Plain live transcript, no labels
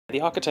The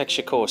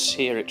architecture course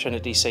here at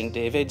Trinity St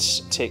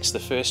David's takes the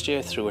first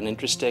year through an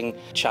interesting,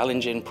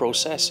 challenging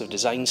process of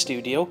design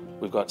studio.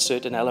 We've got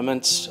certain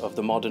elements of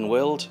the modern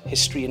world,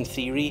 history and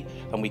theory,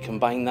 and we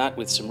combine that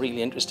with some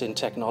really interesting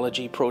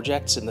technology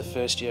projects in the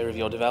first year of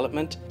your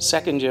development.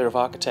 Second year of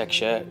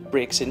architecture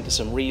breaks into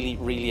some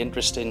really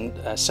interesting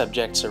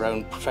subjects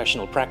around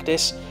professional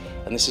practice.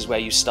 And this is where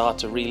you start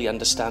to really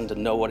understand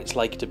and know what it's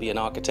like to be an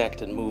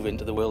architect and move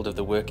into the world of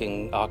the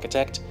working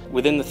architect.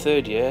 Within the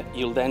third year,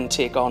 you'll then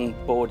take on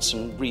board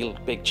some real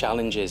big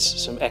challenges,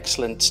 some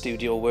excellent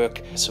studio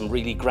work, some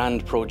really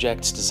grand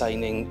projects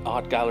designing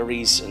art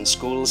galleries and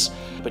schools.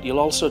 But you'll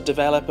also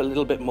develop a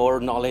little bit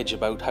more knowledge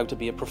about how to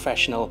be a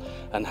professional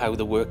and how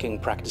the working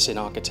practicing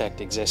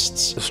architect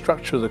exists. The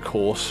structure of the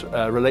course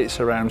relates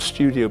around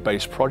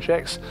studio-based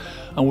projects,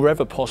 and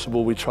wherever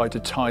possible we try to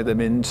tie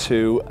them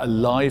into a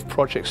live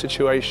project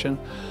situation.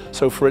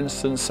 So for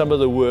instance, some of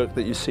the work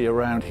that you see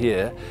around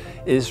here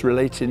is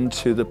relating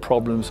to the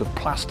problems of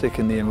plastic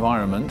in the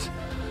environment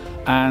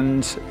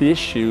and the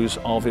issues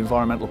of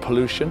environmental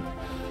pollution.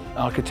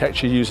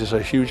 Architecture uses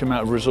a huge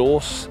amount of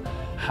resource,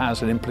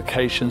 has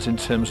implications in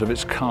terms of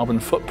its carbon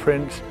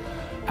footprint,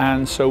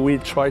 and so we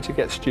try to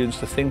get students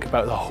to think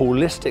about the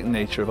holistic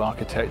nature of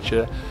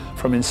architecture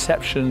from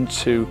inception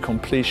to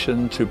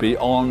completion to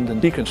beyond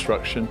and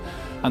deconstruction,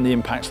 and the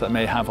impacts that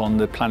may have on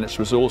the planet's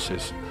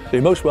resources.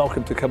 You're most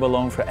welcome to come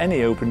along for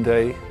any open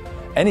day,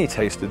 any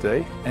taster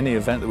day, any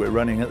event that we're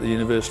running at the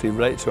university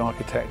related to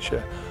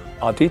architecture.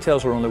 Our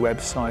details are on the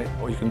website,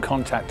 or you can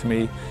contact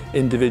me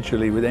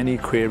individually with any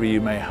query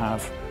you may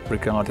have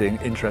regarding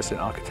interest in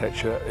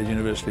architecture at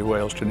University of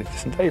Wales, Trinity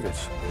St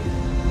David's.